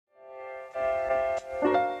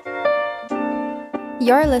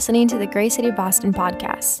You're listening to the Grace City Boston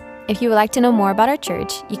podcast. If you would like to know more about our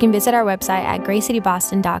church, you can visit our website at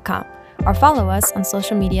gracecityboston.com or follow us on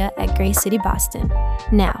social media at Grace City Boston.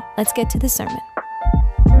 Now, let's get to the sermon.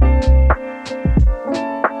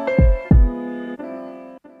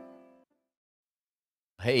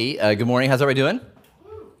 Hey, good morning. How's everybody doing?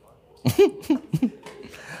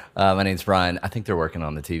 My name's Brian. I think they're working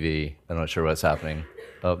on the TV. I'm not sure what's happening.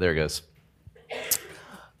 Oh, there it goes.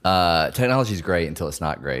 Technology is great until it's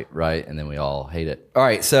not great, right? And then we all hate it. All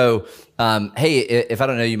right, so hey, if I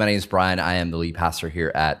don't know you, my name is Brian. I am the lead pastor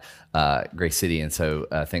here at Grace City, and so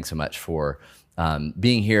thanks so much for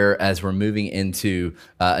being here as we're moving into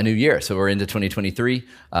a new year. So we're into 2023.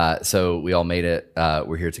 So we all made it.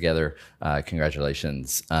 We're here together.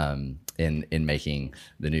 Congratulations in making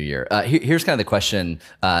the new year. Here's kind of the question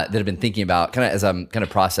that I've been thinking about, kind of as I'm kind of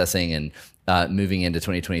processing and moving into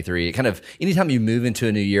 2023. It kind of, anytime you move into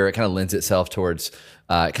a new year, it kind of lends itself towards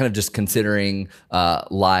kind of just considering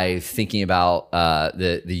life, thinking about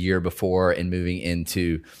the year before and moving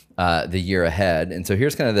into the year ahead. And so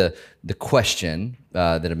here's kind of the question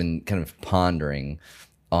that I've been kind of pondering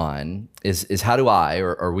on is how do I,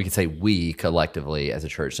 or we could say we collectively as a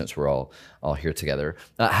church, since we're all here together,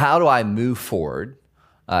 how do I move forward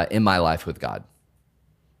in my life with God?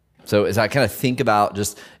 So as I kind of think about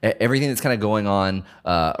just everything that's kind of going on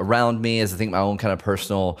around me, as I think my own kind of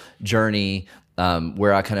personal journey,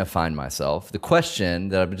 where I kind of find myself, the question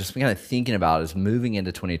that I've just been kind of thinking about is moving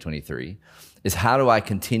into 2023 is how do I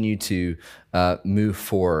continue to move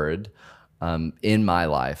forward in my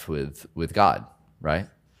life with God, right?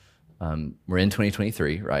 We're in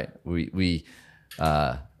 2023, right?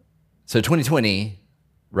 So 2020,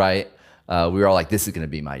 right? We were all like, this is going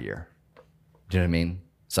to be my year. Do you know what I mean?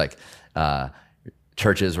 It's like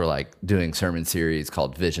churches were like doing sermon series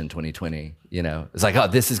called Vision 2020. You know, it's like, oh,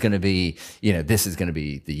 this is going to be, this is going to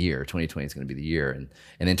be the year. 2020 is going to be the year, and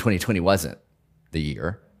then 2020 wasn't the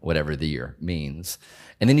year, whatever the year means.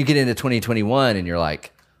 And then you get into 2021, and you're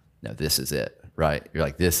like, no, this is it, right? You're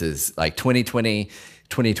like, this is like 2020,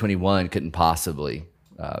 2021 couldn't possibly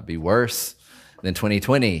be worse than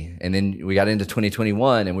 2020. And then we got into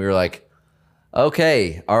 2021, and we were like,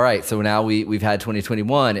 okay, all right, so now we've had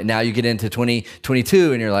 2021, and now you get into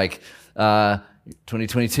 2022, and you're like,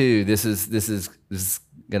 2022, this is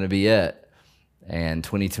going to be it. And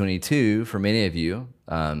 2022, for many of you,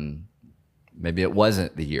 maybe it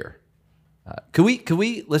wasn't the year. Could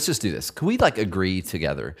we, let's just do this. Could we agree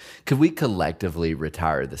together? Could we collectively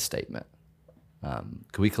retire the statement?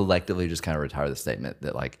 Could we collectively just kind of retire the statement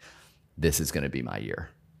that this is going to be my year?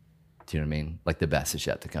 Do you know what I mean? The best is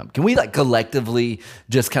yet to come. Can we collectively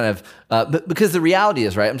just kind of, because the reality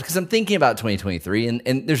is, right, because I'm thinking about 2023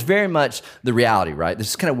 and there's very much the reality, right? This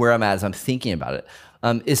is kind of where I'm at as I'm thinking about it.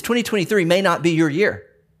 Is 2023 may not be your year.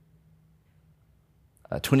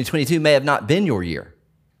 2022 may have not been your year.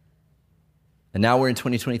 And now we're in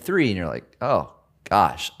 2023 and you're like, oh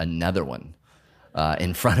gosh, another one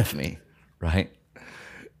in front of me, right?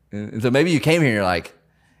 And so maybe you came here and you're like,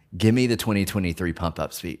 give me the 2023 pump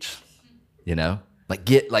up speech.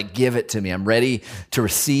 Give it to me. I'm ready to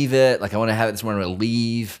receive it. I want to have it this morning. I'm going to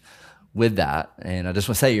leave with that. And I just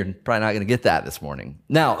want to say, you're probably not going to get that this morning.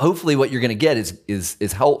 Now, hopefully what you're going to get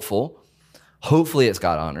is helpful. Hopefully it's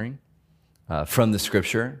God honoring from the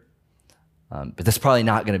scripture. But that's probably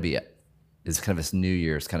not going to be it. It's kind of this New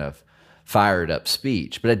Year's kind of fired up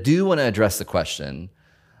speech. But I do want to address the question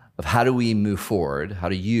of how do we move forward? How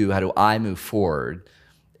do I move forward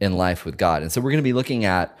in life with God? And so we're going to be looking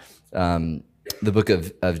at the book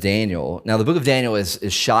of Daniel. Now, the book of Daniel is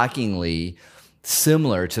shockingly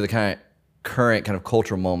similar to the current kind of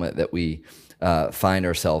cultural moment that we find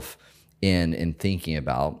ourselves in thinking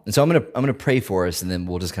about. And so I'm gonna pray for us, and then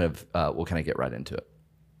we'll just kind of get right into it.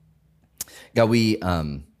 God, we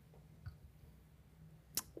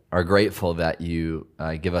are grateful that you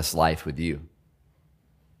give us life with you.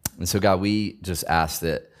 And so, God, we just ask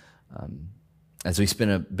that as we spend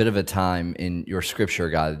a bit of a time in your scripture,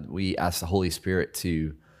 God, we ask the Holy Spirit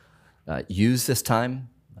to use this time,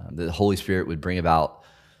 that the Holy Spirit would bring about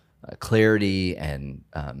clarity and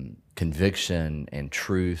conviction and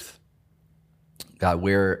truth. God,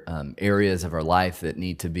 where areas of our life that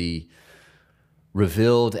need to be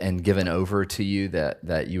revealed and given over to you,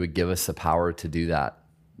 that you would give us the power to do that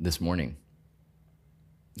this morning.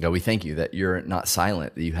 God, we thank you that you're not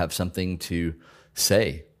silent, that you have something to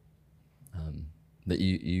say, that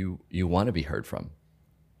you want to be heard from.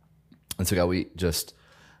 And so, God, we just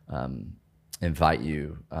invite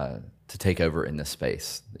you to take over in this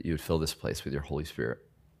space, that you would fill this place with your Holy Spirit.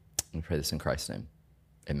 We pray this in Christ's name.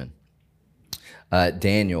 Amen.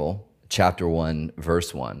 Daniel chapter 1,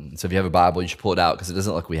 verse 1. So if you have a Bible, you should pull it out because it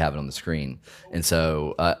doesn't look like we have it on the screen. And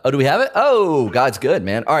so, do we have it? Oh, God's good,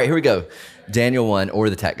 man. All right, here we go. Daniel 1, or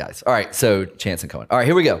the tech guys. All right, so Chance and Cohen. All right,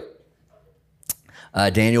 here we go.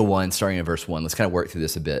 Daniel 1, starting in verse 1. Let's kind of work through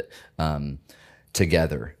this a bit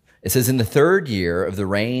together. It says, in the 3rd year of the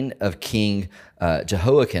reign of King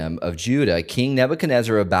Jehoiakim of Judah, King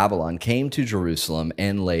Nebuchadnezzar of Babylon came to Jerusalem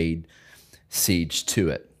and laid siege to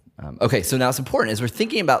it. Okay, so now it's important as we're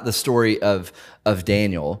thinking about the story of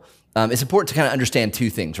Daniel. It's important to kind of understand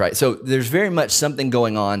two things, right? So there's very much something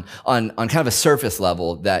going on kind of a surface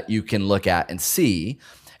level that you can look at and see.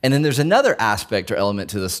 And then there's another aspect or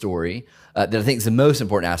element to the story that I think is the most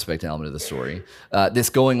important aspect and element of the story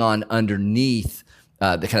that's going on underneath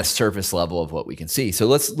the kind of surface level of what we can see. So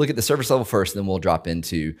let's look at the surface level first, and then we'll drop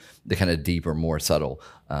into the kind of deeper, more subtle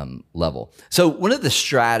level. So one of the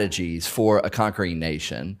strategies for a conquering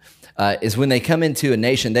nation is when they come into a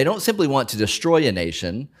nation, they don't simply want to destroy a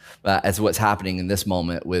nation, as what's happening in this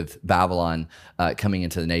moment with Babylon coming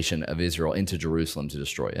into the nation of Israel, into Jerusalem to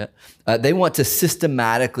destroy it. They want to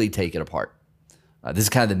systematically take it apart. This is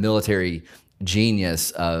kind of the military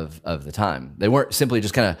genius of the time. They weren't simply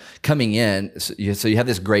just kind of coming in. So you have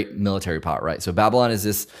this great military power, right? So Babylon is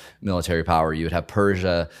this military power. You would have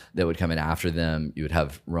Persia that would come in after them. You would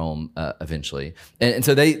have Rome eventually. And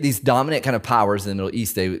so these dominant kind of powers in the Middle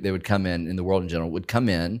East, they would come in the world in general, would come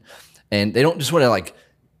in, and they don't just want to like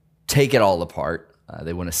take it all apart.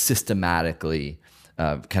 They want to systematically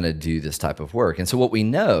kind of do this type of work. And so what we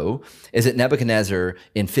know is that Nebuchadnezzar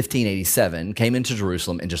in 1587 came into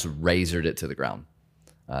Jerusalem and just razored it to the ground,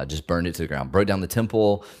 just burned it to the ground, broke down the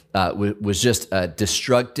temple, was just a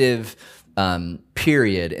destructive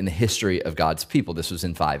period in the history of God's people. This was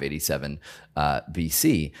in 587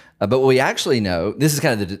 BC. But what we actually know, this is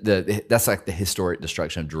kind of that's like the historic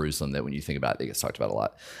destruction of Jerusalem that when you think about it, it gets talked about a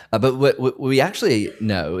lot. But what we actually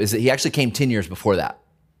know is that he actually came 10 years before that.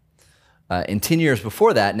 And 10 years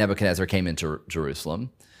before that, Nebuchadnezzar came into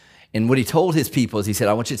Jerusalem. And what he told his people is he said,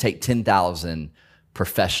 I want you to take 10,000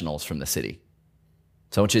 professionals from the city.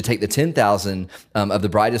 So I want you to take the 10,000 of the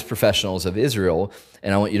brightest professionals of Israel,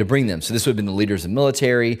 and I want you to bring them. So this would have been the leaders of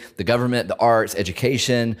military, the government, the arts,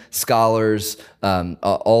 education, scholars,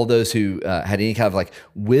 all those who had any kind of like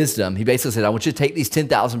wisdom. He basically said, I want you to take these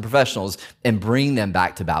 10,000 professionals and bring them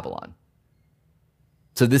back to Babylon.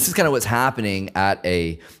 So this is kind of what's happening at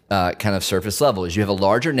a kind of surface level, is you have a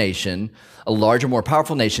larger nation, a larger, more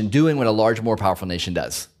powerful nation doing what a larger, more powerful nation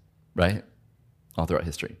does, right? All throughout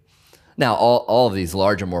history. Now, all of these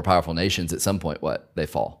larger, more powerful nations, at some point, they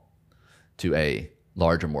fall to a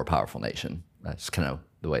larger, more powerful nation. That's kind of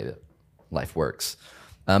the way that life works.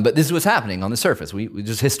 But this is what's happening on the surface. We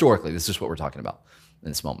just historically, this is what we're talking about in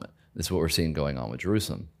this moment. This is what we're seeing going on with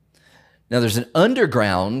Jerusalem. Now, there's an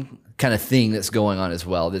underground kind of thing that's going on as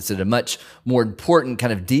well that's at a much more important,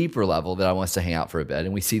 kind of deeper level that I want us to hang out for a bit.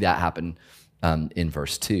 And we see that happen in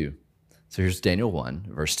verse 2. So here's Daniel 1,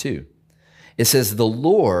 verse 2. It says, the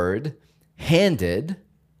Lord handed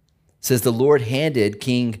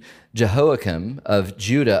King Jehoiakim of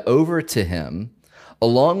Judah over to him,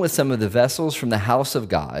 along with some of the vessels from the house of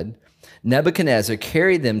God. Nebuchadnezzar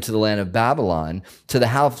carried them to the land of Babylon, to the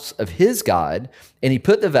house of his God, and he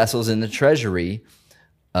put the vessels in the treasury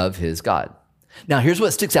of his God. Now, here's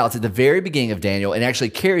what sticks out at the very beginning of Daniel and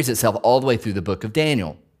actually carries itself all the way through the book of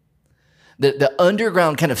Daniel. The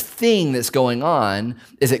underground kind of thing that's going on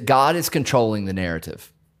is that God is controlling the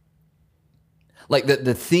narrative. Like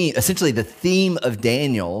the theme, essentially the theme of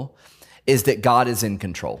Daniel is that God is in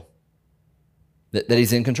control. That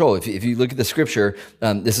he's in control. If you look at the scripture,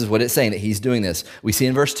 this is what it's saying, that he's doing this. We see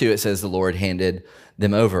in verse 2, it says the Lord handed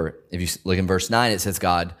them over. If you look in verse 9, it says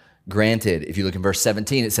God granted. If you look in verse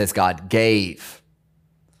 17, it says God gave.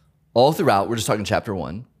 All throughout, we're just talking chapter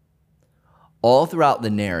 1, all throughout the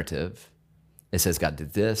narrative, it says God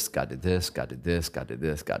did this, God did this, God did this, God did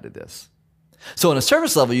this, God did this. So on a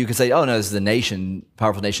surface level, you could say, oh no, this is the nation,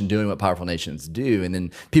 powerful nation doing what powerful nations do, and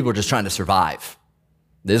then people are just trying to survive.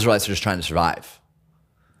 The Israelites are just trying to survive.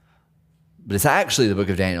 But it's actually the book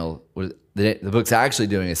of Daniel, what the book's actually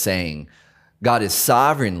doing is saying God is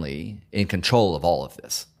sovereignly in control of all of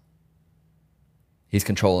this. He's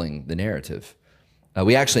controlling the narrative.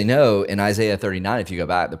 We actually know in Isaiah 39, if you go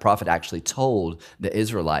back, the prophet actually told the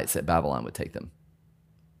Israelites that Babylon would take them,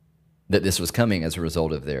 that this was coming as a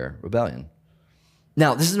result of their rebellion.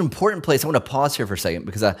 Now, this is an important place. I want to pause here for a second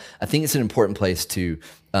because I think it's an important place to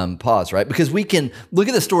pause, right? Because we can look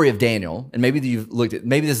at the story of Daniel, and maybe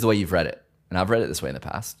this is the way you've read it, and I've read it this way in the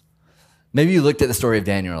past. Maybe you looked at the story of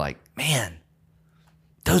Daniel and you're like, man,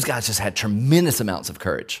 those guys just had tremendous amounts of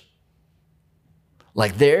courage.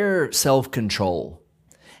 Like their self-control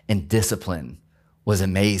and discipline was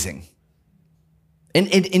amazing.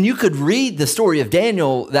 And you could read the story of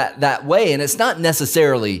Daniel that way, and it's not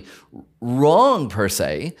necessarily wrong per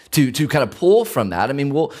se to kind of pull from that. I mean,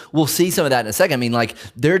 we'll see some of that in a second. I mean, like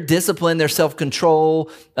their discipline, their self-control,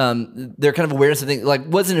 their kind of awareness of things, like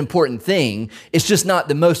was an important thing. It's just not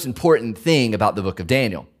the most important thing about the book of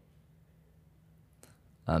Daniel.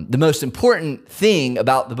 The most important thing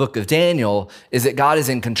about the book of Daniel is that God is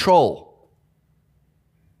in control.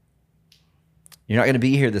 You're not going to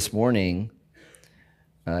be here this morning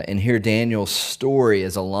and hear Daniel's story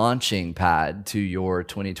as a launching pad to your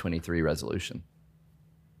 2023 resolution.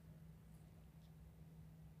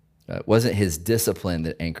 It wasn't his discipline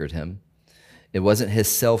that anchored him. It wasn't his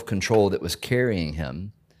self-control that was carrying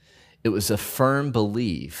him. It was a firm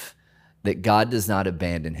belief that God does not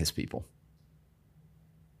abandon his people,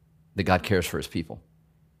 that God cares for his people.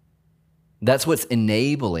 That's what's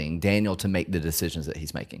enabling Daniel to make the decisions that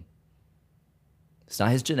he's making. It's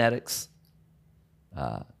not his genetics.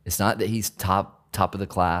 It's not that he's top of the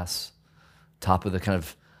class, top of the kind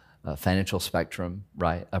of financial spectrum,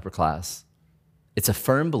 right? Upper class. It's a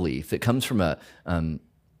firm belief that comes from a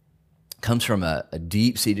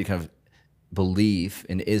deep-seated kind of belief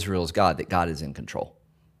in Israel's God, that God is in control.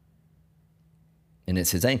 And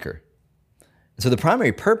it's his anchor. So the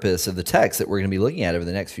primary purpose of the text that we're going to be looking at over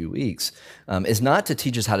the next few weeks is not to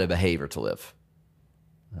teach us how to behave or to live,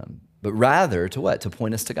 but rather to what? To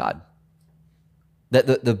point us to God.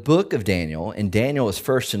 That the book of Daniel, and Daniel is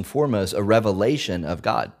first and foremost a revelation of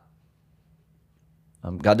God.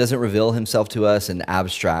 God doesn't reveal himself to us in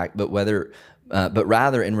abstract, but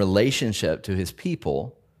rather in relationship to his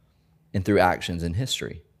people and through actions in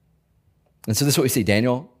history. And so this is what we see.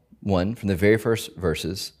 Daniel 1, from the very first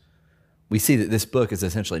verses, we see that this book is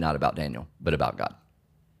essentially not about Daniel, but about God.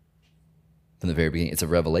 From the very beginning, it's a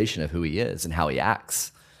revelation of who he is and how he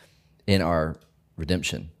acts in our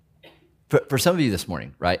redemption. For some of you this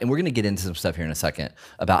morning, right? And we're going to get into some stuff here in a second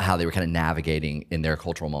about how they were kind of navigating in their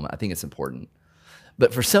cultural moment. I think it's important.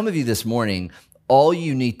 But for some of you this morning, all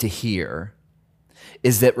you need to hear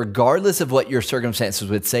is that regardless of what your circumstances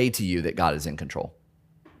would say to you, that God is in control.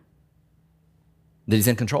 That he's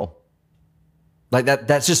in control. Like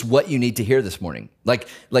that's just what you need to hear this morning. Like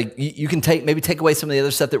you can take away some of the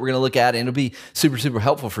other stuff that we're going to look at, and it'll be super, super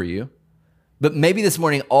helpful for you. But maybe this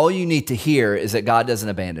morning, all you need to hear is that God doesn't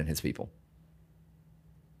abandon his people.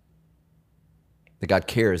 That God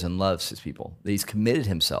cares and loves his people. That he's committed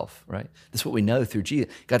himself, right? That's what we know through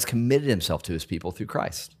Jesus. God's committed himself to his people through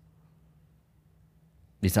Christ.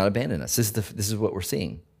 He's not abandoned us. This is what we're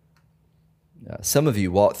seeing. Some of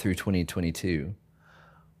you walked through 2022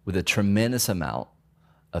 with a tremendous amount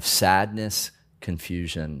of sadness,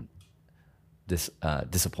 confusion,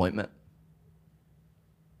 disappointment.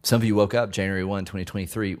 Some of you woke up January 1,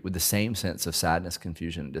 2023 with the same sense of sadness,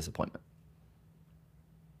 confusion, and disappointment.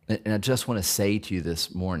 And I just want to say to you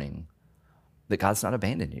this morning that God's not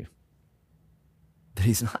abandoned you. That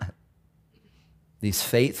he's not. He's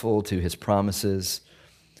faithful to his promises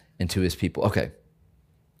and to his people. Okay,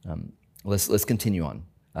 let's continue on.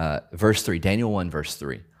 Verse 3, Daniel 1, verse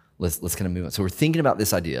 3. Let's kind of move on. So we're thinking about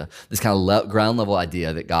this idea, this kind of ground level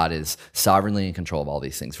idea that God is sovereignly in control of all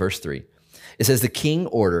these things. Verse 3, it says, the king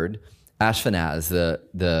ordered Ashpenaz,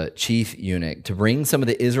 the chief eunuch, to bring some of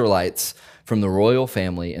the Israelites from the royal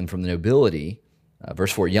family and from the nobility.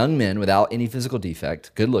 Verse 4, young men without any physical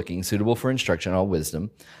defect, good looking, suitable for instruction and all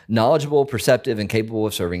wisdom, knowledgeable, perceptive, and capable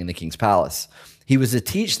of serving in the king's palace. He was to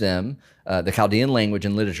teach them the Chaldean language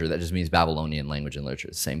and literature. That just means Babylonian language and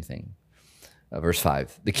literature. Same thing. Verse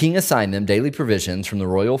 5, the king assigned them daily provisions from the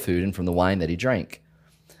royal food and from the wine that he drank.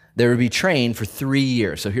 They would be trained for 3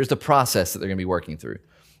 years. So here's the process that they're going to be working through.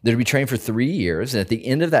 They're to be trained for 3 years, and at the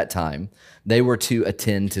end of that time, they were to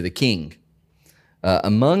attend to the king.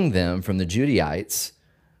 Among them, from the Judaites,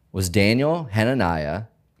 was Daniel, Hananiah,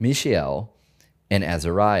 Mishael, and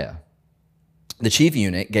Azariah. The chief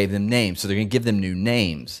eunuch gave them names, so they're going to give them new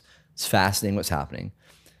names. It's fascinating what's happening.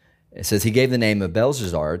 It says he gave the name of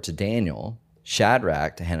Belshazzar to Daniel,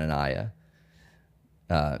 Shadrach to Hananiah,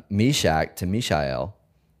 Meshach to Mishael,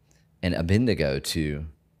 and Abednego to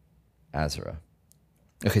Azariah.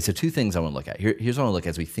 Okay, so 2 things I want to look at. Here's what I want to look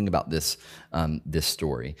at as we think about this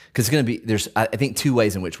story. Because there's I think 2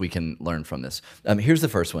 ways in which we can learn from this. Here's the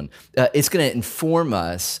first one. It's going to inform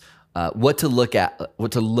us what to look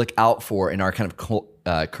out for in our kind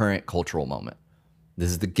of current cultural moment. This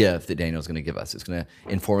is the gift that Daniel's going to give us. It's going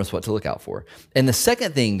to inform us what to look out for. And the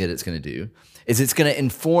second thing that it's going to do is it's going to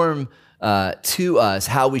inform to us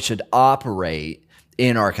how we should operate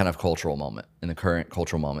in our kind of cultural moment, in the current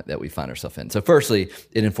cultural moment that we find ourselves in. So firstly,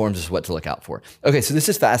 it informs us what to look out for. Okay, so this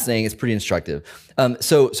is fascinating. It's pretty instructive.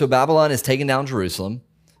 So Babylon has taken down Jerusalem.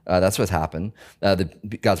 That's what's happened.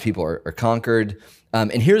 God's people are conquered.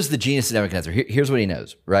 And here's the genius of Nebuchadnezzar. Here's what he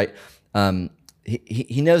knows, right?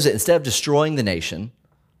 He knows that instead of destroying the nation,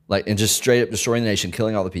 and just straight up destroying the nation,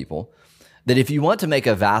 killing all the people, that if you want to make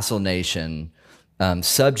a vassal nation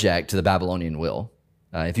subject to the Babylonian will,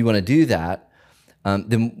 if you want to do that,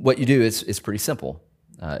 then what you do is pretty simple.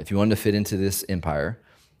 If you want to fit into this empire,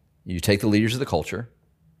 you take the leaders of the culture,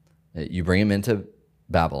 you bring them into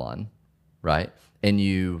Babylon, right? And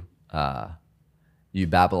you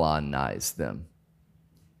Babylonize them,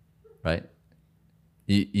 right?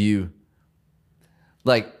 You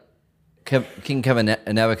like King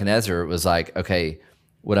Nebuchadnezzar was like, okay,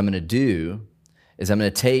 what I'm going to do is I'm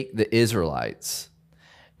going to take the Israelites,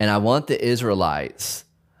 and I want the Israelites,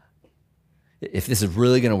 if this is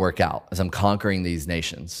really going to work out, as I'm conquering these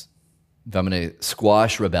nations, if I'm going to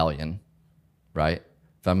squash rebellion, right?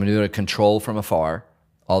 If I'm going to do a control from afar,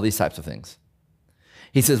 all these types of things.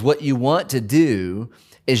 He says, what you want to do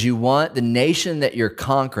is you want the nation that you're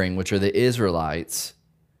conquering, which are the Israelites,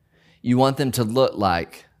 you want them to look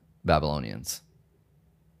like Babylonians.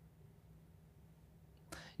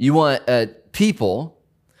 You want people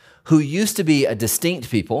who used to be a distinct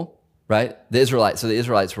people, right? The Israelites. So the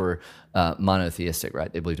Israelites were monotheistic,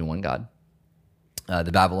 right? They believed in one God.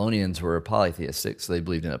 The Babylonians were polytheistic, so they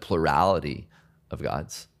believed in a plurality of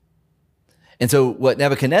gods. And so what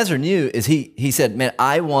Nebuchadnezzar knew is he said, man,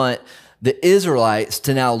 I want the Israelites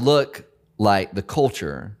to now look like the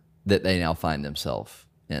culture that they now find themselves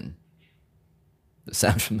in. That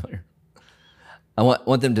sounds familiar. I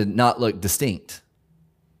want them to not look distinct.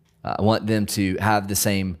 I want them to have the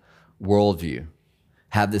same worldview,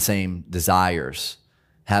 have the same desires,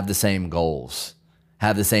 have the same goals,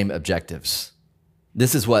 have the same objectives.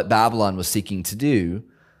 This is what Babylon was seeking to do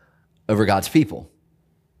over God's people.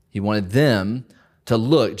 He wanted them to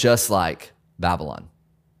look just like Babylon.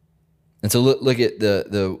 And so look at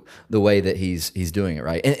the way that he's doing it,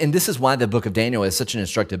 right? And this is why the book of Daniel is such an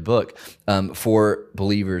instructive book for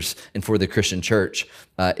believers and for the Christian church,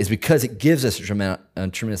 is because it gives us a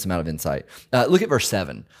tremendous amount of insight. Look at verse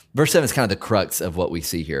 7. Verse 7 is kind of the crux of what we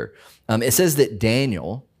see here. It says that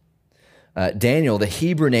Daniel, the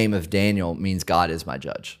Hebrew name of Daniel means God is my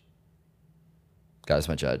judge. God is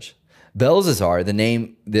my judge. Belshazzar, the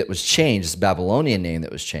name that was changed, this Babylonian name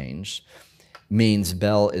that was changed, means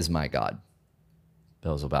Bel is my God.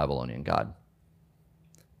 Bel is a Babylonian god.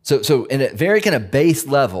 So in a very kind of base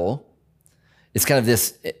level, it's kind of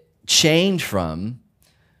this change from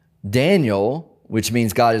Daniel, which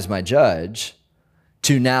means God is my judge,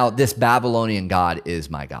 to now this Babylonian God is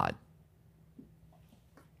my God.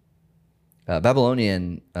 The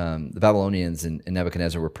Babylonians and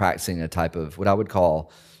Nebuchadnezzar were practicing a type of what I would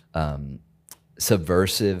call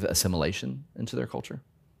subversive assimilation into their culture.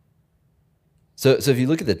 So if you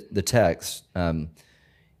look at the text,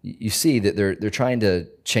 you see that they're trying to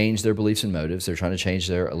change their beliefs and motives. They're trying to change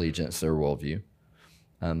their allegiance, their worldview.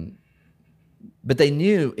 But they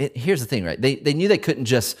knew, here's the thing, right? They knew they couldn't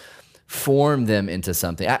just form them into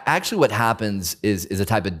something. Actually, what happens is a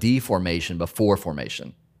type of deformation before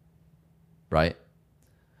formation, right?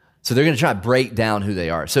 So they're going to try to break down who they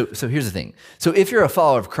are. So here's the thing. So if you're a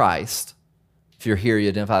follower of Christ, if you're here, you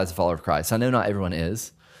identify as a follower of Christ. I know not everyone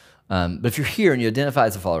is. But if you're here and you identify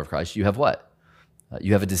as a follower of Christ, you have what?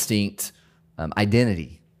 You have a distinct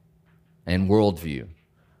identity and worldview.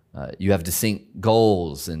 You have distinct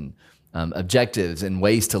goals and objectives and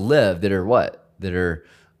ways to live that are what? That are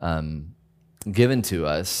given to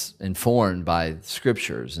us, informed by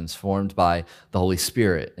scriptures, informed by the Holy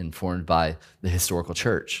Spirit, informed by the historical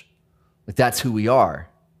church. Like that's who we are.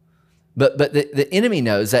 But the enemy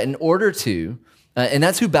knows that in order to, and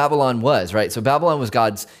that's who Babylon was, right? So Babylon was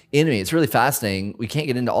God's enemy. It's really fascinating. We can't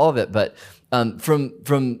get into all of it, but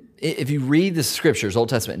from if you read the scriptures, Old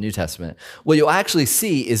Testament and New Testament, what you'll actually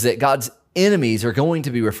see is that God's enemies are going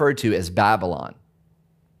to be referred to as Babylon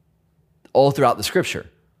all throughout the scripture.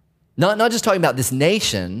 Not just talking about this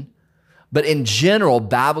nation, but in general,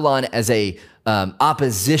 Babylon as a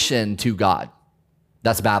opposition to God.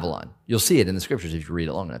 That's Babylon. You'll see it in the scriptures if you read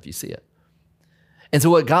it long enough, you see it. And so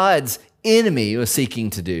what God's enemy was seeking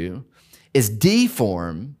to do is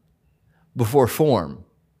deform before form.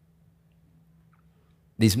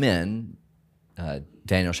 These men,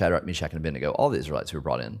 Daniel, Shadrach, Meshach, and Abednego, all the Israelites who were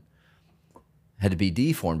brought in, had to be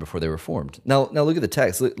deformed before they were formed. Now look at the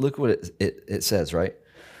text. Look what it says, right?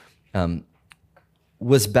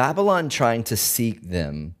 Was Babylon trying to seek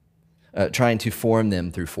them, trying to form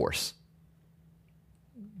them through force?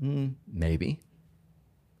 Maybe.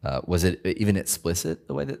 Was it even explicit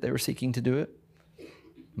the way that they were seeking to do it?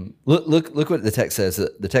 Look what the text says.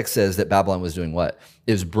 The text says that Babylon was doing what?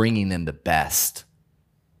 It was bringing them the best.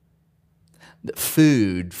 The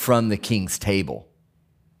food from the king's table.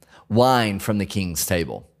 Wine from the king's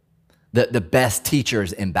table. The best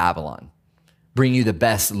teachers in Babylon. Bring you the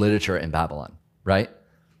best literature in Babylon, right?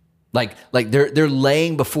 Like they're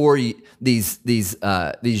laying before you these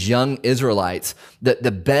young Israelites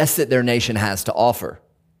the best that their nation has to offer.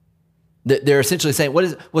 They're essentially saying,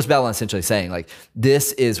 what's Babylon essentially saying? Like,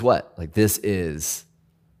 this is what? Like, this is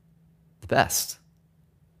the best.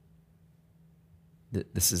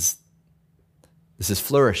 This is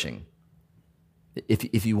flourishing.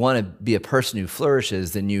 If you want to be a person who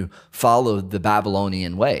flourishes, then you follow the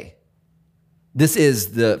Babylonian way. This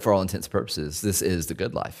is for all intents and purposes, this is the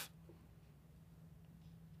good life.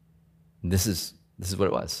 This is what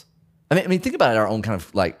it was. I mean, think about it, our own kind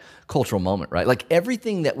of like cultural moment, right? Like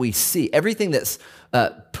everything that we see, everything that's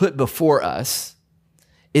put before us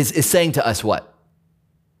is saying to us what?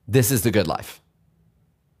 This is the good life.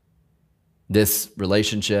 This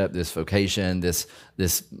relationship, this vocation, this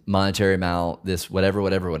monetary amount, this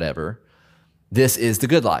whatever. This is the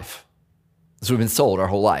good life. This we've been sold our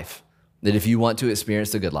whole life. That if you want to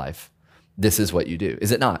experience the good life, this is what you do.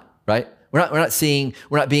 Is it not? Right? We're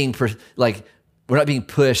not being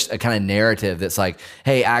pushed a kind of narrative that's like,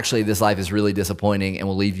 hey, actually, this life is really disappointing and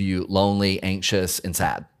will leave you lonely, anxious, and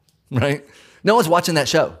sad, right? No one's watching that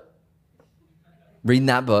show, reading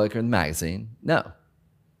that book or the magazine. No.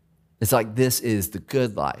 It's like, this is the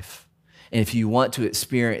good life. And if you want to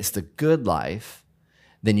experience the good life,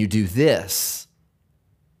 then you do this.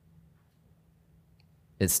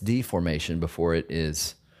 It's deformation before it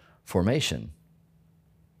is formation.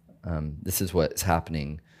 This is what's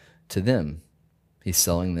happening to them. He's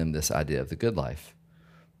selling them this idea of the good life.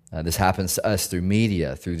 This happens to us through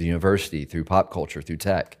media, through the university, through pop culture, through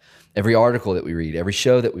tech. Every article that we read, every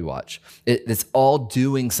show that we watch, it's all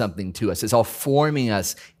doing something to us. It's all forming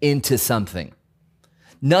us into something.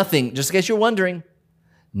 Nothing, just in case you're wondering,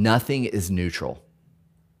 nothing is neutral.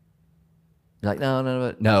 You're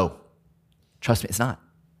like, no. Trust me, it's not.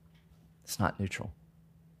 It's not neutral.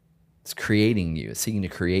 It's creating you. It's seeking to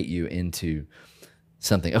create you into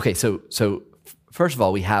something. Okay, so first of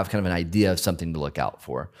all, we have kind of an idea of something to look out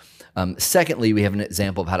for. Secondly, we have an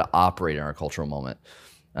example of how to operate in our cultural moment.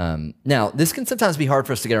 Now, this can sometimes be hard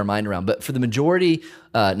for us to get our mind around, but for the majority,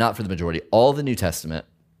 not for the majority, all the New Testament,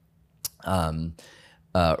 the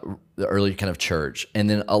early kind of church, and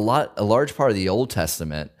then a large part of the Old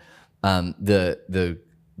Testament,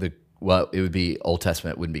 well, it would be Old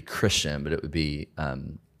Testament, it wouldn't be Christian, but it would be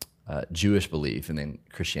Jewish belief, and then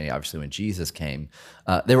Christianity, obviously, when Jesus came,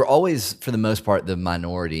 they were always, for the most part, the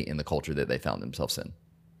minority in the culture that they found themselves in.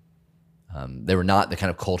 They were not the kind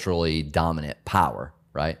of culturally dominant power,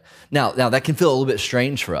 right? Now that can feel a little bit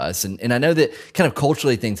strange for us, and I know that kind of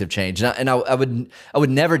culturally things have changed, and I would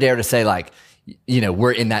never dare to say like,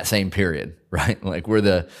 we're in that same period, right? Like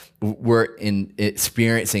we're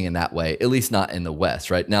experiencing in that way, at least not in the West,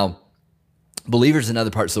 right? Now, believers in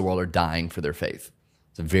other parts of the world are dying for their faith.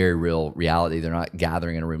 It's a very real reality. They're not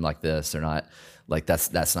gathering in a room like this. They're not like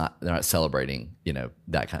they're not celebrating,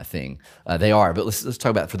 that kind of thing. They are, but let's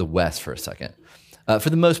talk about it for the West for a second. For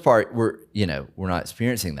the most part, we're not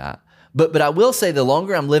experiencing that. But I will say, the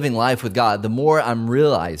longer I'm living life with God, the more I'm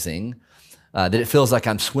realizing that it feels like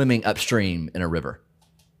I'm swimming upstream in a river,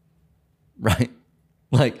 right?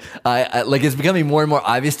 Like it's becoming more and more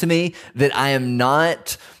obvious to me that I am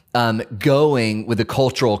not going with the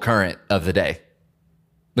cultural current of the day.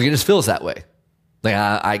 Like, it just feels that way. Like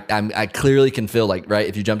I clearly can feel like, right,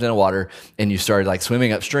 if you jumped in the water and you started like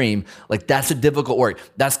swimming upstream, like that's a difficult work.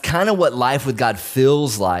 That's kind of what life with God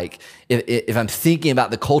feels like if I'm thinking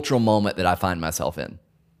about the cultural moment that I find myself in.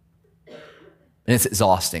 And it's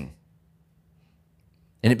exhausting.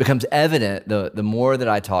 And it becomes evident the more that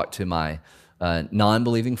I talk to my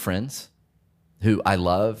non-believing friends who I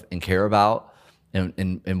love and care about,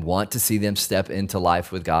 and want to see them step into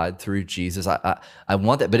life with God through Jesus. I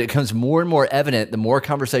want that, but it becomes more and more evident the more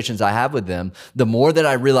conversations I have with them, the more that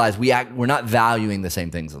I realize we're not valuing the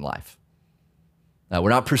same things in life. We're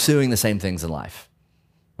not pursuing the same things in life.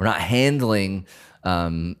 We're not handling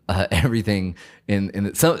everything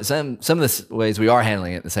in some of the ways we are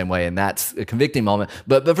handling it the same way, and that's a convicting moment.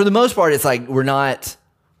 But for the most part, it's like we're not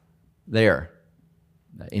there.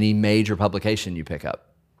 Any major publication you pick up,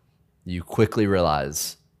 you quickly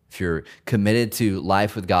realize, if you're committed to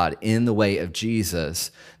life with God in the way of Jesus,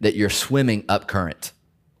 that you're swimming up current.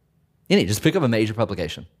 Just pick up a major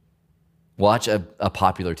publication. Watch a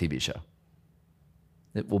popular TV show.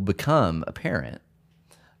 it will become apparent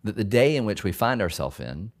that the day in which we find ourselves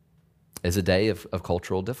in is a day of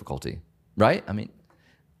cultural difficulty, right? I mean,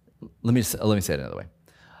 let me say it another way.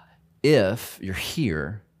 If you're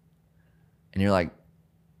here and you're like,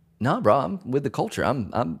 no, bro, I'm with the culture.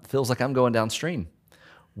 Feels like I'm going downstream.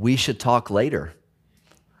 We should talk later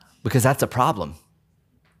because that's a problem,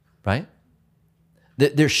 right?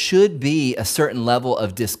 There should be a certain level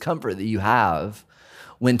of discomfort that you have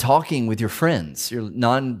when talking with your friends, your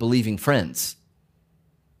non-believing friends.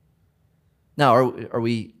 Now, are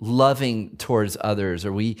we loving towards others?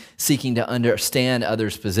 Are we seeking to understand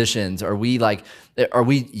others' positions? Are we,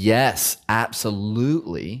 yes,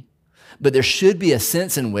 absolutely. But there should be a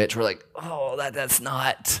sense in which we're like, oh, that's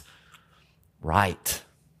not right.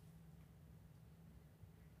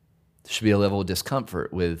 There should be a level of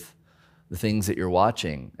discomfort with the things that you're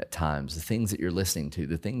watching at times, the things that you're listening to,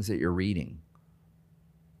 the things that you're reading.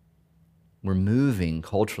 We're moving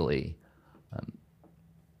culturally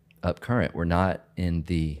up current. We're not in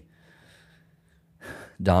the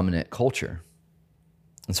dominant culture.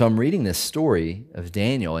 And so I'm reading this story of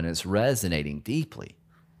Daniel, and it's resonating deeply.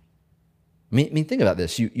 I mean, think about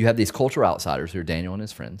this. You have these cultural outsiders who are Daniel and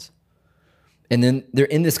his friends, and then they're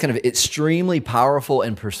in this kind of extremely powerful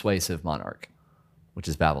and persuasive monarch, which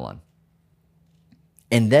is Babylon.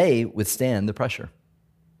 And they withstand the pressure.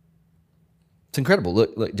 It's incredible.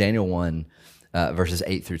 Look, Daniel 1, verses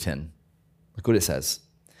 8 through 10. Look what it says.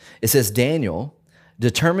 It says, Daniel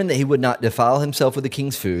determined that he would not defile himself with the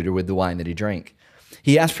king's food or with the wine that he drank.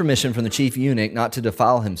 He asked permission from the chief eunuch not to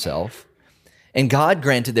defile himself. And God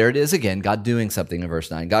granted, there it is again, God doing something in verse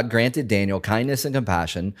 9. God granted Daniel kindness and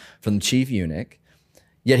compassion from the chief eunuch.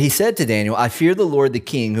 Yet he said to Daniel, I fear the Lord the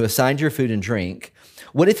king who assigned your food and drink.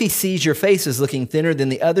 What if he sees your faces looking thinner than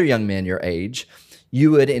the other young men your age?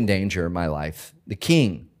 You would endanger my life, the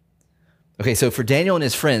king. Okay, so for Daniel and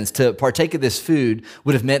his friends to partake of this food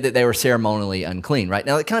would have meant that they were ceremonially unclean, right?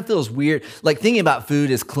 Now, it kind of feels weird. Like thinking about food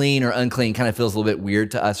as clean or unclean kind of feels a little bit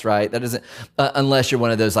weird to us, right? That doesn't, unless you're one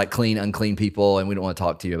of those like clean, unclean people, and we don't want to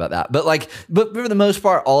talk to you about that. But for the most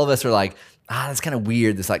part, all of us are like, that's kind of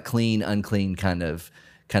weird, this like clean, unclean kind of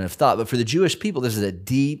thought. But for the Jewish people, this is a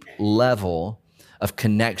deep level of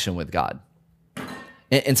connection with God.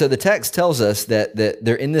 And so the text tells us that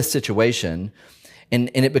they're in this situation, and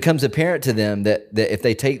it becomes apparent to them that if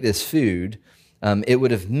they take this food, it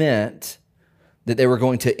would have meant that they were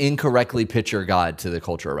going to incorrectly picture God to the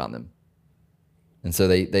culture around them. And so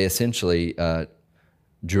they essentially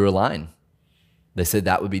drew a line. They said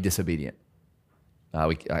that would be disobedient.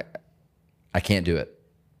 I can't do it.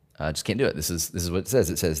 I just can't do it. This is what it says.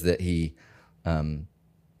 It says that he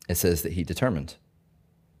determined.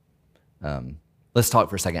 Let's talk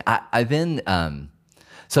for a second. I've been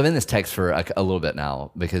in this text for a little bit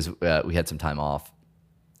now because we had some time off,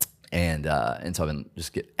 and so I've been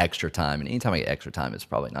just get extra time. And anytime I get extra time, it's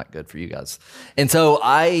probably not good for you guys. And so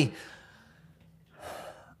I've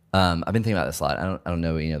been thinking about this a lot. I don't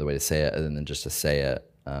know any other way to say it other than just to say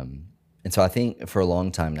it. And so I think for a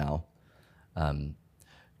long time now,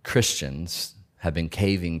 Christians have been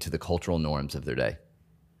caving to the cultural norms of their day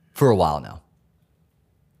for a while now.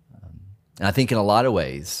 And I think in a lot of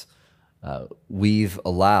ways, we've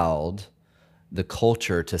allowed the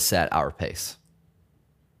culture to set our pace.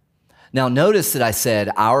 Now, notice that I said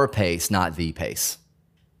our pace, not the pace,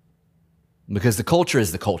 because the culture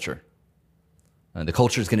is the culture. The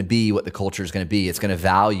culture is going to be what the culture is going to be. It's going to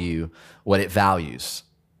value what it values,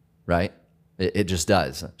 right? It just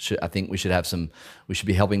does. I think we should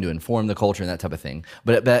be helping to inform the culture and that type of thing.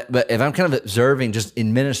 But if I'm kind of observing just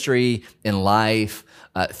in ministry, in life,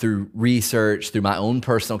 through research, through my own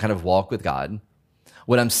personal kind of walk with God,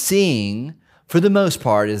 what I'm seeing for the most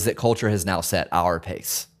part is that culture has now set our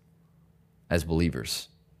pace as believers.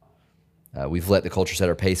 We've let the culture set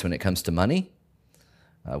our pace when it comes to money.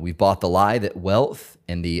 We've bought the lie that wealth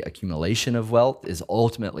and the accumulation of wealth is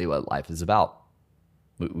ultimately what life is about.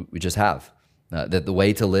 We just have. That the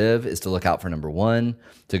way to live is to look out for number one,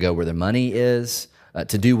 to go where the money is,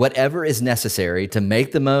 to do whatever is necessary to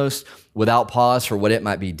make the most without pause for what it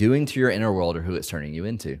might be doing to your inner world or who it's turning you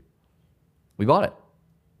into. We bought it.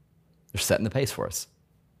 They're setting the pace for us.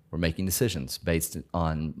 We're making decisions based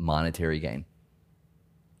on monetary gain.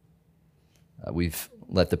 We've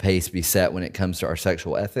let the pace be set when it comes to our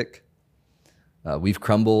sexual ethic. We've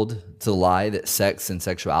crumbled to the lie that sex and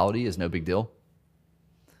sexuality is no big deal,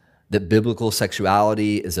 that biblical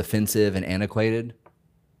sexuality is offensive and antiquated,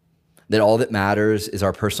 that all that matters is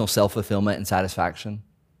our personal self-fulfillment and satisfaction,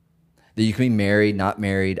 that you can be married, not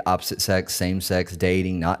married, opposite sex, same sex,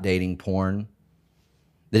 dating, not dating, porn,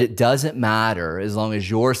 that it doesn't matter as long as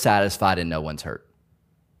you're satisfied and no one's hurt.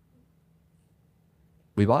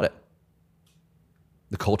 We bought it.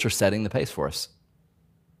 The culture setting the pace for us.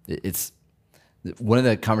 It's one of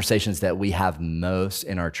the conversations that we have most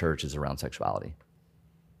in our church is around sexuality.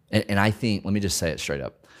 And I think, let me just say it straight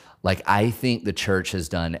up. Like, I think the church has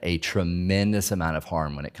done a tremendous amount of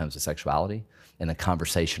harm when it comes to sexuality and the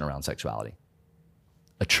conversation around sexuality.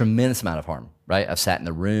 A tremendous amount of harm, right? I've sat in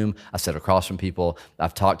the room, I've sat across from people,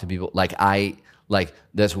 I've talked to people.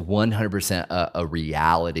 That's 100% a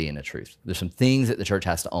reality and a truth. There's some things that the church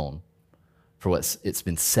has to own for it's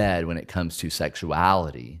been said when it comes to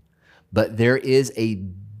sexuality, but there is a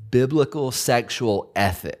biblical sexual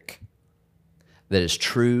ethic that is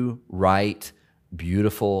true, right,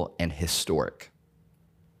 beautiful, and historic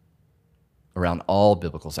around all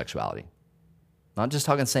biblical sexuality. Not just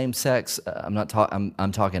talking same sex. I'm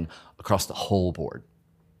talking across the whole board.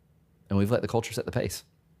 And we've let the culture set the pace.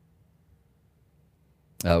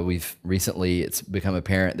 It's become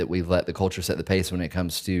apparent that we've let the culture set the pace when it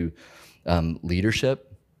comes to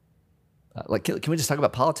leadership. Can we just talk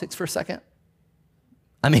about politics for a second?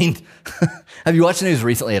 I mean, have you watched the news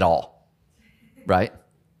recently at all? Right?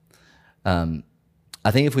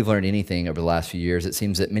 I think if we've learned anything over the last few years, it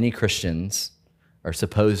seems that many Christians, or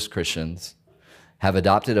supposed Christians, have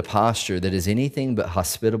adopted a posture that is anything but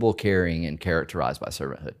hospitable, caring, and characterized by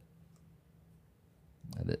servanthood.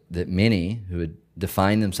 That many who would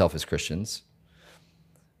define themselves as Christians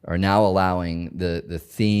are now allowing the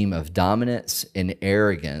theme of dominance and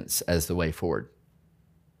arrogance as the way forward.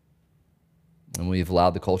 And we've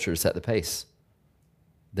allowed the culture to set the pace.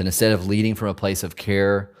 Then instead of leading from a place of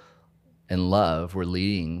care and love, we're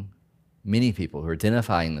leading many people who are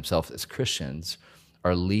identifying themselves as Christians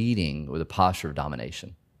are leading with a posture of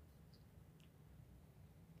domination.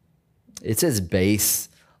 It's as base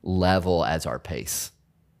level as our pace.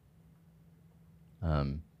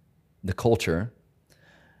 The culture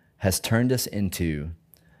has turned us into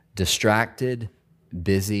distracted,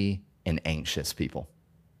 busy, and anxious people.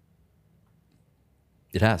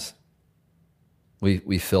 It has.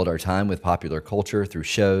 We filled our time with popular culture through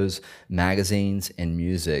shows, magazines, and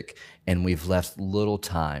music, and we've left little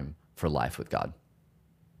time for life with God.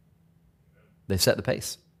 They've set the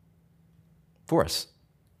pace for us,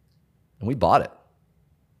 and we bought it.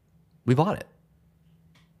 We bought it.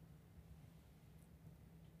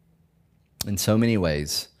 In so many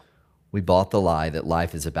ways, we bought the lie that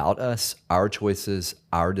life is about us, our choices,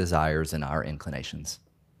 our desires, and our inclinations.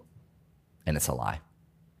 And it's a lie.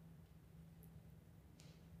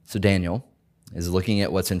 So Daniel is looking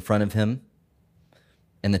at what's in front of him,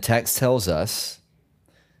 and the text tells us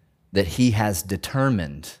that he has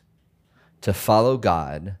determined to follow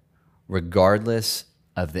God regardless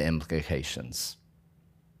of the implications.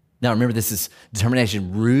 Now remember, this is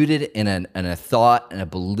determination rooted in a thought and a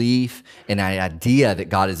belief and an idea that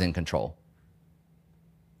God is in control.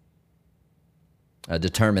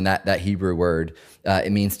 Determine, that Hebrew word,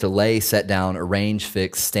 it means to lay, set down, arrange,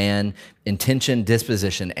 fix, stand, intention,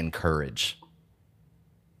 disposition, and courage.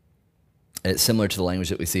 It's similar to the language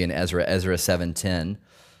that we see in Ezra 7:10.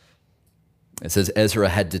 It says, Ezra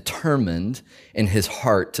had determined in his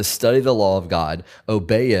heart to study the law of God,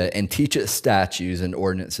 obey it, and teach its statutes and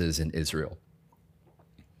ordinances in Israel.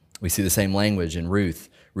 We see the same language in Ruth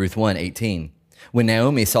 1:18. When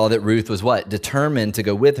Naomi saw that Ruth was what? Determined to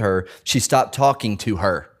go with her, she stopped talking to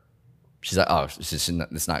her. She's like, oh, it's not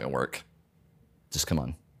going to work. Just come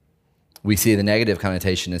on. We see the negative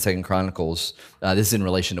connotation in 2 Chronicles. This is in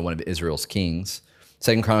relation to one of Israel's kings.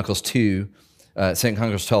 2 Chronicles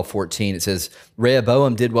 12:14, it says,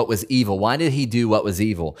 Rehoboam did what was evil. Why did he do what was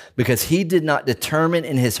evil? Because he did not determine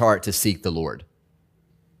in his heart to seek the Lord.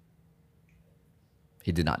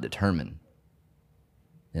 He did not determine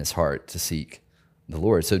in his heart to seek the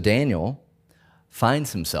Lord. So Daniel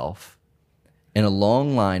finds himself in a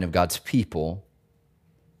long line of God's people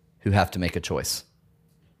who have to make a choice.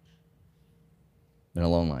 In a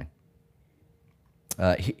long line.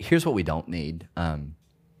 Here's what we don't need.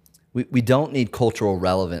 We don't need cultural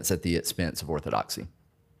relevance at the expense of orthodoxy.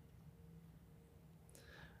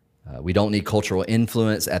 We don't need cultural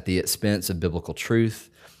influence at the expense of biblical truth.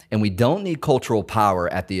 And we don't need cultural power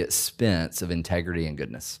at the expense of integrity and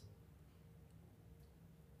goodness.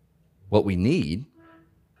 What we need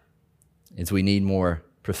is we need more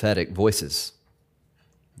prophetic voices.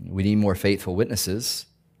 We need more faithful witnesses.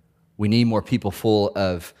 We need more people full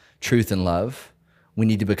of truth and love. We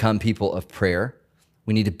need to become people of prayer.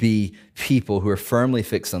 We need to be people who are firmly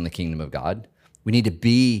fixed on the kingdom of God. We need to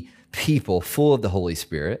be people full of the Holy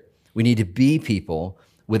Spirit. We need to be people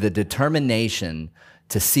with a determination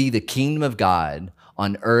to see the kingdom of God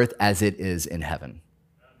on earth as it is in heaven.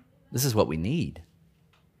 This is what we need.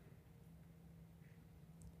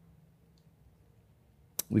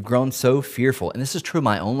 We've grown so fearful. And this is true of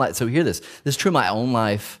my own life. So hear this. This is true of my own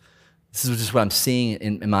life. This is just what I'm seeing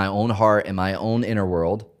in my own heart, in my own inner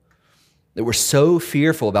world, that we're so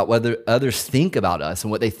fearful about whether others think about us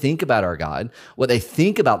and what they think about our God, what they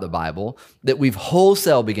think about the Bible, that we've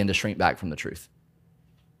wholesale begin to shrink back from the truth.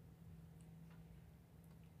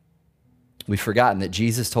 We've forgotten that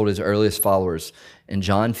Jesus told his earliest followers in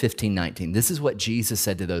John 15:19, this is what Jesus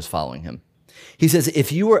said to those following him. He says,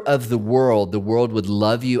 if you were of the world would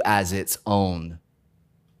love you as its own.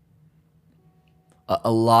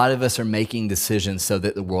 A lot of us are making decisions so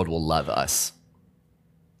that the world will love us.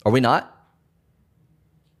 Are we not?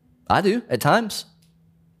 I do at times.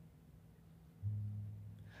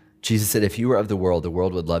 Jesus said, if you were of the world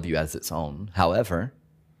would love you as its own. However,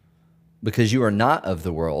 because you are not of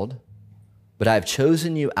the world, but I have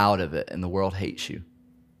chosen you out of it, and the world hates you.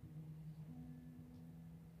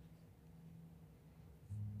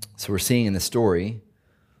 So we're seeing in the story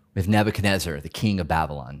with Nebuchadnezzar, the king of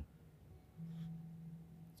Babylon.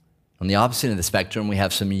 On the opposite end of the spectrum, we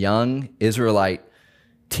have some young Israelite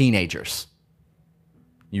teenagers.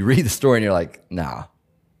 You read the story and you're like, nah.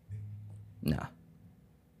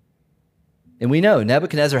 And we know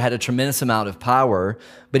Nebuchadnezzar had a tremendous amount of power,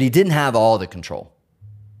 but he didn't have all the control.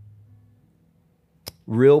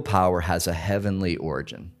 Real power has a heavenly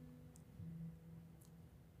origin.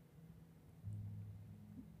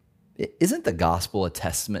 Isn't the gospel a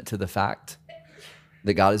testament to the fact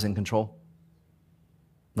that God is in control?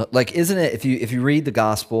 Like, isn't it, if you read the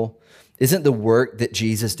gospel, isn't the work that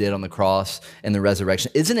Jesus did on the cross and the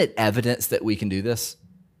resurrection, isn't it evidence that we can do this?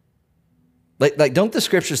 Like, don't the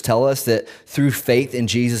scriptures tell us that through faith in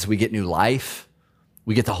Jesus, we get new life,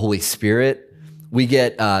 we get the Holy Spirit, we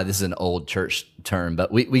get, this is an old church term,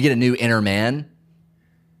 but we get a new inner man,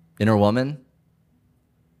 inner woman.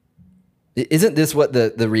 Isn't this what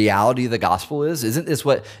the reality of the gospel is? Isn't this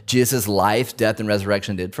what Jesus' life, death, and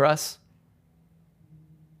resurrection did for us?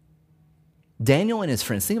 Daniel and his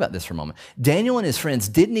friends, think about this for a moment. Daniel and his friends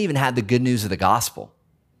didn't even have the good news of the gospel.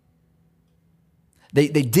 They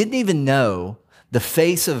didn't even know the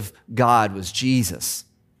face of God was Jesus.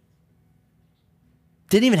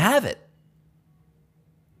 Didn't even have it.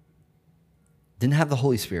 Didn't have the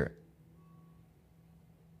Holy Spirit.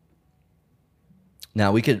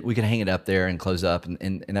 Now, we could hang it up there and close up,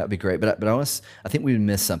 and that would be great. But I think we would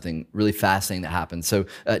miss something really fascinating that happens. So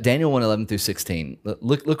Daniel 1:11 through 16.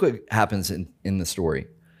 Look what happens in the story.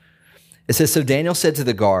 It says, so Daniel said to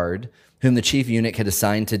the guard, whom the chief eunuch had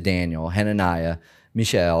assigned to Daniel, Hananiah,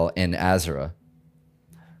 Mishael, and Azariah,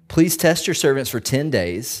 please test your servants for 10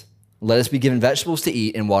 days. Let us be given vegetables to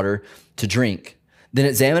eat and water to drink. Then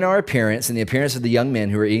examine our appearance and the appearance of the young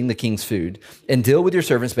men who are eating the king's food, and deal with your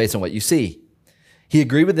servants based on what you see. He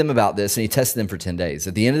agreed with them about this, and he tested them for 10 days.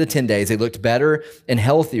 At the end of the 10 days, they looked better and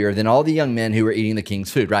healthier than all the young men who were eating the king's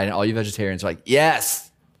food, right? And all you vegetarians are like, yes.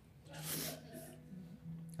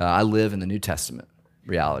 I live in the New Testament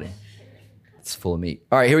reality. It's full of meat.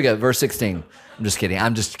 All right, here we go. Verse 16. I'm just kidding.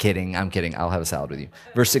 I'm kidding. I'll have a salad with you.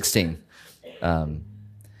 Verse 16.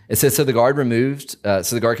 It says, so the guard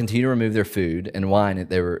continued to remove their food and wine that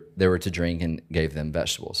they were to drink, and gave them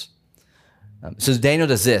vegetables. So Daniel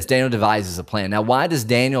does this. Daniel devises a plan. Now, why does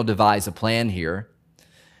Daniel devise a plan here?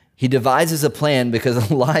 He devises a plan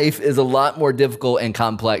because life is a lot more difficult and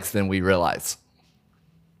complex than we realize.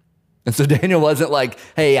 And so Daniel wasn't like,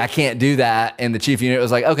 hey, I can't do that. And the chief eunuch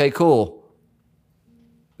was like, okay, cool.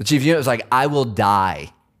 The chief eunuch was like, I will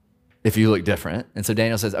die if you look different. And so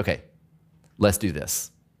Daniel says, okay, let's do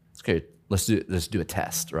this. Okay, let's do a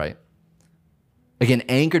test, right? Again,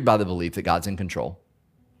 anchored by the belief that God's in control.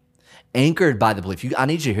 Anchored by the belief, I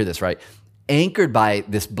need you to hear this, right? Anchored by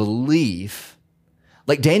this belief,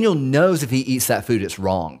 like Daniel knows if he eats that food, it's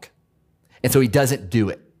wrong. And so he doesn't do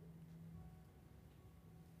it.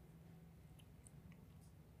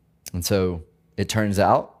 And so it turns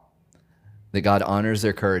out that God honors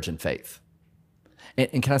their courage and faith.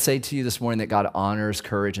 And can I say to you this morning that God honors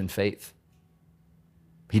courage and faith?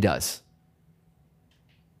 He does.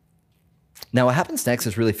 Now, what happens next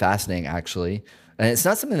is really fascinating, actually. And it's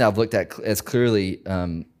not something that I've looked at as clearly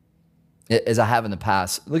as I have in the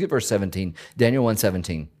past. Look at verse 17, Daniel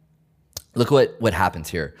 1:17. Look what happens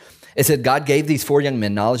here. It said, God gave these 4 young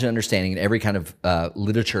men knowledge and understanding in every kind of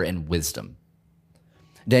literature and wisdom.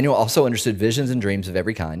 Daniel also understood visions and dreams of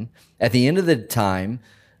every kind. At the end of the time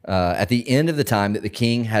that the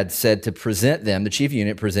king had said to present them, the chief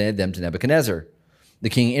eunuch presented them to Nebuchadnezzar. The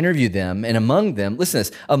king interviewed them, and among them, listen to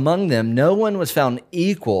this, among them no one was found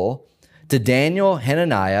equal to Daniel,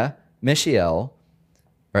 Hananiah, Mishael,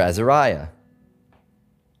 or Azariah.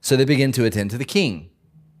 So they began to attend to the king.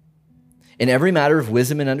 In every matter of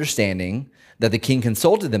wisdom and understanding that the king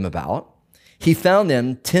consulted them about, he found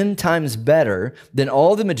them 10 times better than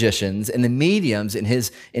all the magicians and the mediums in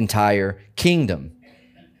his entire kingdom.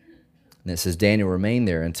 And it says Daniel remained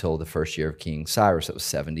there until the first year of King Cyrus. That was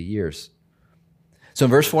 70 years. So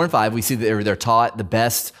in verse 4 and 5, we see that they're taught the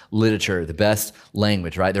best literature, the best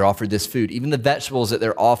language, right? They're offered this food. Even the vegetables that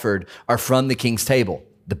they're offered are from the king's table.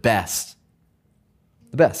 The best.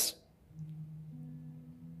 The best.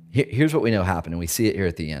 Here's what we know happened, and we see it here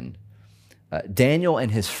at the end. Daniel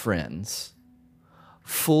and his friends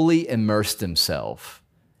fully immersed themselves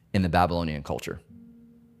in the Babylonian culture.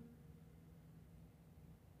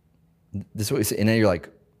 This is what we see. And then you're like,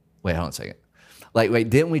 wait, hold on a second. Wait,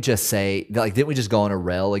 didn't we just go on a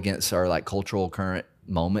rail against our cultural current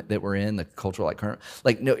moment that we're in, the cultural current?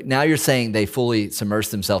 No, now you're saying they fully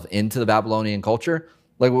submersed themselves into the Babylonian culture?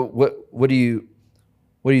 What are you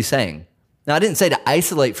saying? Now, I didn't say to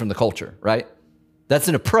isolate from the culture, right? That's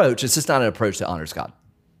an approach. It's just not an approach that honors God.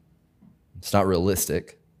 It's not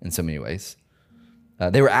realistic in so many ways.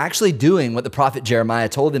 They were actually doing what the prophet Jeremiah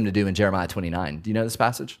told them to do in Jeremiah 29. Do you know this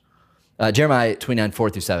passage? Jeremiah 29, 4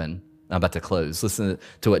 through 7. I'm about to close. Listen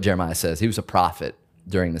to what Jeremiah says. He was a prophet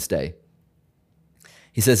during this day.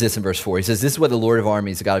 He says this in verse 4. He says, "This is what the Lord of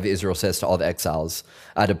armies, the God of Israel, says to all the exiles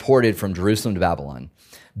I deported from Jerusalem to Babylon.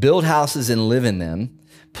 Build houses and live in them.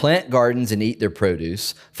 Plant gardens and eat their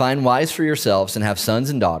produce. Find wives for yourselves and have sons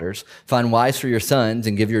and daughters. Find wives for your sons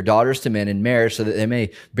and give your daughters to men in marriage so that they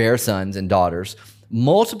may bear sons and daughters.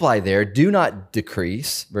 Multiply there, do not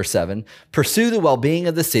decrease." Verse 7. "Pursue the well-being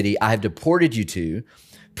of the city I have deported you to.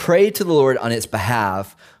 Pray to the Lord on its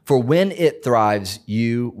behalf, for when it thrives,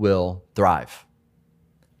 you will thrive."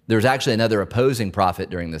 There was actually another opposing prophet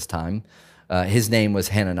during this time. His name was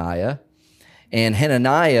Hananiah. And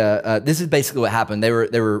Hananiah, this is basically what happened. They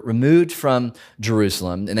were removed from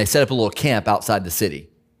Jerusalem, and they set up a little camp outside the city.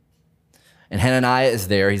 And Hananiah is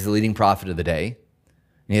there. He's the leading prophet of the day.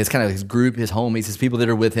 And he has kind of his group, his homies, his people that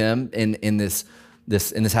are with him in this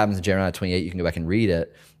happens in Jeremiah 28. You can go back and read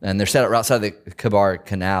it. And they're set up right outside the Kabar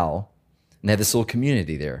Canal, and they have this little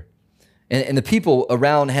community there. And the people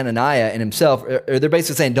around Hananiah and himself, they're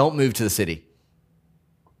basically saying, don't move to the city.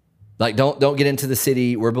 Don't get into the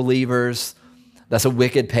city. We're believers. That's a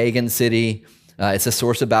wicked pagan city. It's a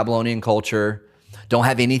source of Babylonian culture. Don't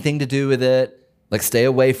have anything to do with it. Stay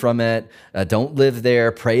away from it. Don't live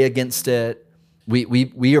there. Pray against it.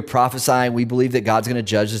 We are prophesying. We believe that God's going to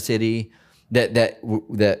judge the city, that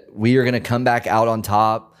we are going to come back out on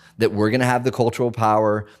top, that we're going to have the cultural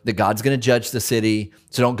power, that God's going to judge the city.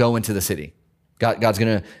 So don't go into the city. God's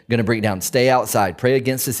going to bring it down. Stay outside. Pray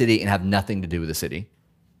against the city and have nothing to do with the city.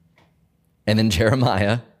 And then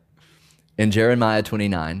Jeremiah, in Jeremiah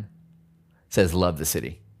 29, says, love the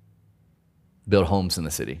city. Build homes in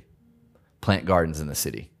the city. Plant gardens in the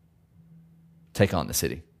city. Take on the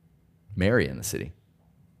city. Marry in the city.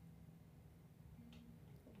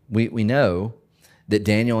 We know that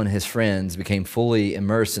Daniel and his friends became fully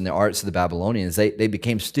immersed in the arts of the Babylonians. They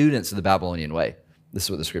became students of the Babylonian way. This is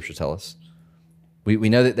what the scriptures tell us. We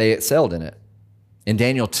know that they excelled in it. In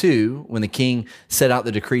Daniel 2, when the king set out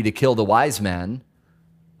the decree to kill the wise men,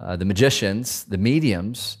 the magicians, the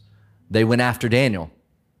mediums, they went after Daniel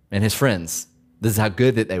and his friends. This is how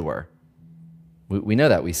good that they were. We know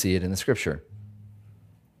that. We see it in the scripture.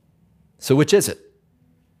 So which is it?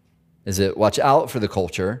 Is it watch out for the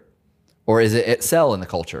culture, or is it excel in the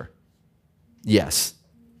culture? Yes.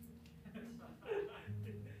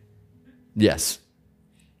 Yes.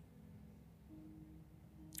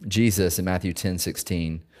 Jesus in Matthew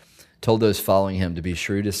 10:16 told those following him to be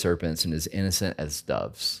shrewd as serpents and as innocent as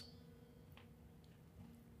doves.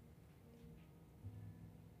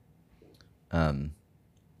 I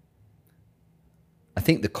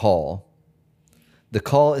think the call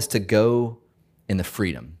is to go in the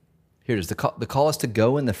freedom. Here it is. The call is to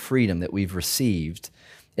go in the freedom that we've received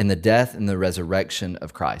in the death and the resurrection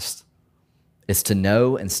of Christ. It's to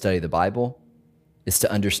know and study the Bible. It's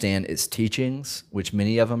to understand its teachings, which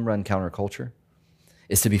many of them run counterculture.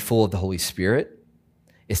 It's to be full of the Holy Spirit.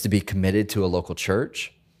 It's to be committed to a local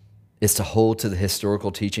church. It's to hold to the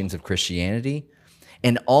historical teachings of Christianity.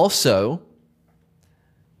 And also,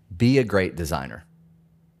 be a great designer.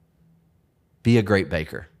 Be a great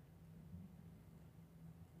baker.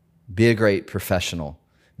 Be a great professional.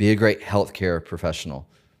 Be a great healthcare professional.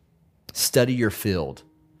 Study your field.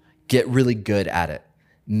 Get really good at it.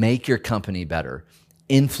 Make your company better.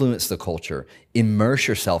 Influence the culture. Immerse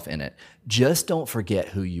yourself in it. Just don't forget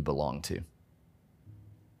who you belong to.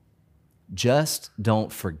 Just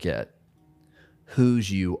don't forget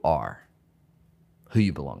whose you are, who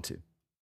you belong to.